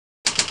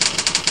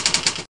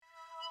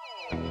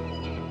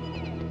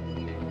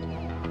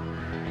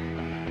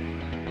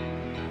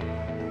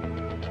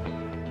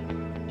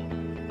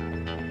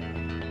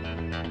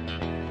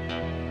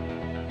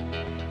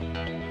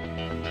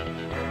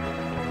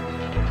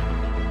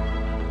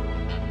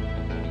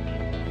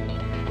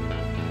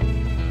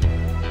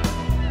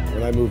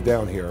I moved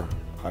down here,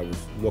 I was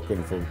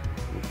looking for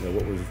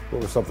what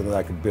was something that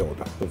I could build.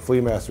 The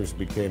Fleamasters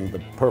became the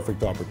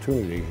perfect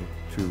opportunity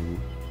to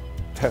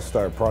test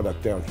our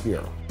product down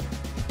here.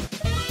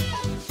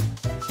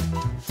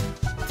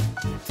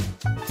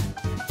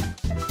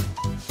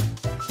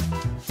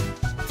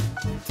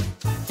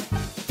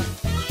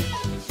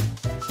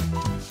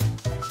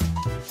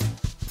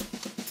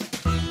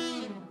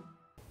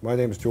 My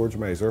name is Jorge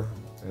Mazur,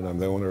 and I'm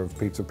the owner of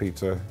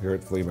Pizza here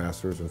at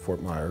Fleamasters in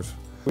Fort Myers.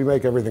 We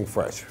make everything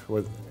fresh.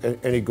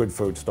 Any good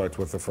food starts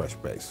with a fresh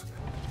base.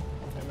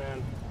 Hey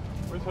man,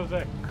 where's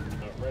Jose?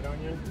 Red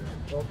onion.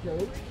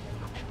 Okay.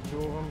 2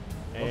 of them.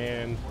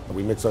 And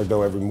we mix our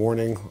dough every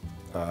morning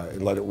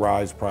and let it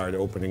rise prior to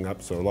opening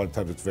up. So a lot of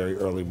times it's very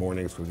early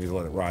mornings, so we need to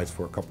let it rise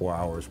for a couple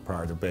hours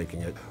prior to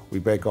baking it. We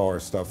bake all our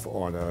stuff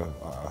on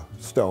a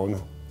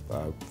stone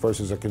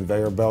versus a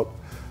conveyor belt,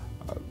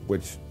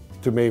 which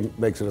to me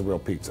makes it a real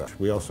pizza.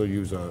 We also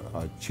use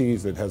a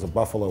cheese that has a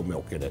buffalo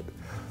milk in it,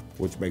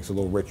 which makes it a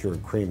little richer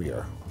and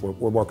creamier.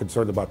 We're more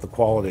concerned about the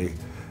quality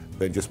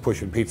than just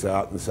pushing pizza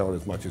out and selling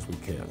as much as we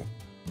can.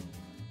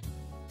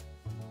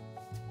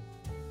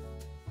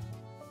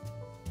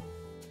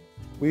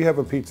 We have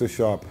a pizza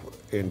shop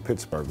in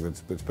Pittsburgh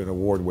that's been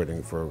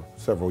award-winning for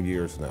several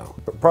years now.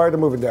 But prior to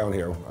moving down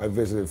here, I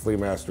visited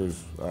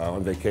Fleamasters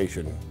on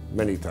vacation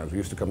many times. We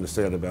used to come to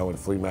Sanibel, and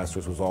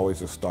Fleamasters was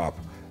always a stop.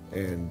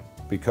 And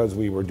because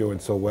we were doing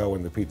so well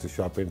in the pizza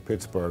shop in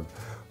Pittsburgh,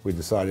 we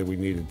decided we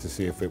needed to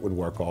see if it would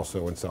work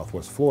also in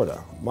Southwest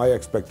Florida. My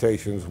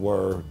expectations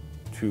were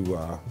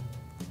to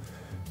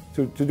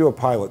do a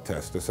pilot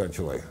test,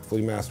 essentially.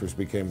 Fleamasters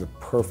became the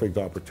perfect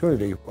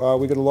opportunity.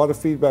 We get a lot of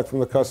feedback from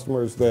the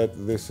customers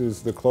that this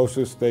is the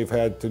closest they've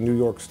had to New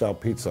York-style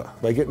pizza.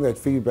 By getting that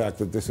feedback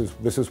that this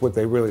is what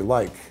they really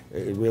like,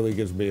 it really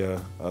gives me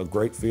a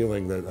great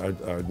feeling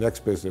that our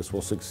next business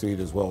will succeed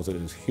as well as it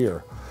is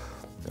here.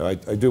 I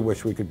do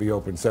wish we could be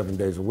open 7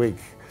 days a week.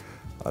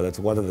 That's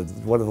one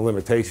of the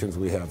limitations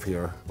we have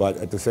here. But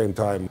at the same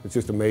time, it's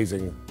just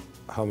amazing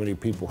how many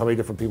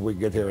different people we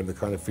get here and the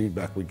kind of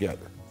feedback we get.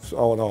 So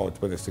all in all, it's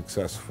been a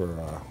success for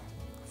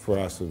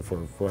us and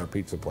for our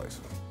pizza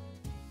place.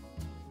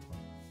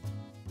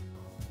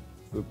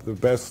 The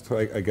best,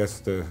 I guess,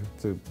 to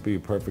be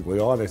perfectly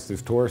honest,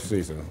 is tourist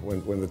season.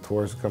 When the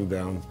tourists come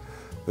down,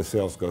 the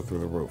sales go through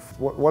the roof.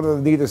 One of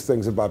the neatest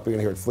things about being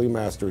here at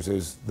Fleamasters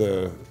is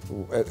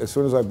as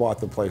soon as I bought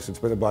the place, it's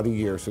been about a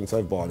year since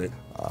I bought it,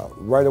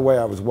 right away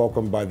I was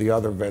welcomed by the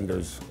other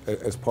vendors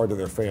as part of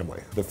their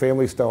family. The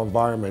family-style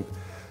environment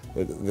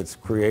that's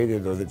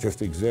created or that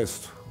just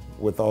exists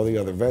with all the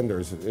other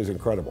vendors is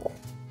incredible.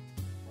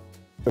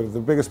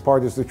 The biggest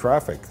part is the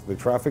traffic. The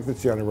traffic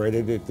that's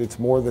generated, it's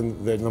more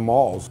than the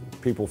malls.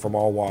 People from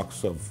all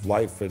walks of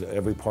life in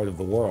every part of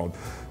the world.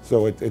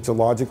 So it's a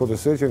logical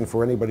decision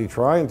for anybody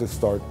trying to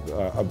start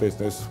a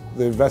business.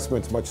 The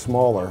investment's much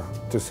smaller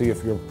to see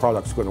if your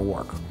product's going to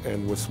work.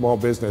 And with small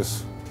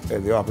business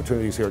and the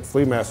opportunities here at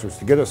Fleamasters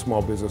to get a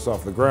small business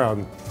off the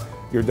ground,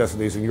 your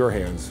destiny's in your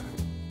hands.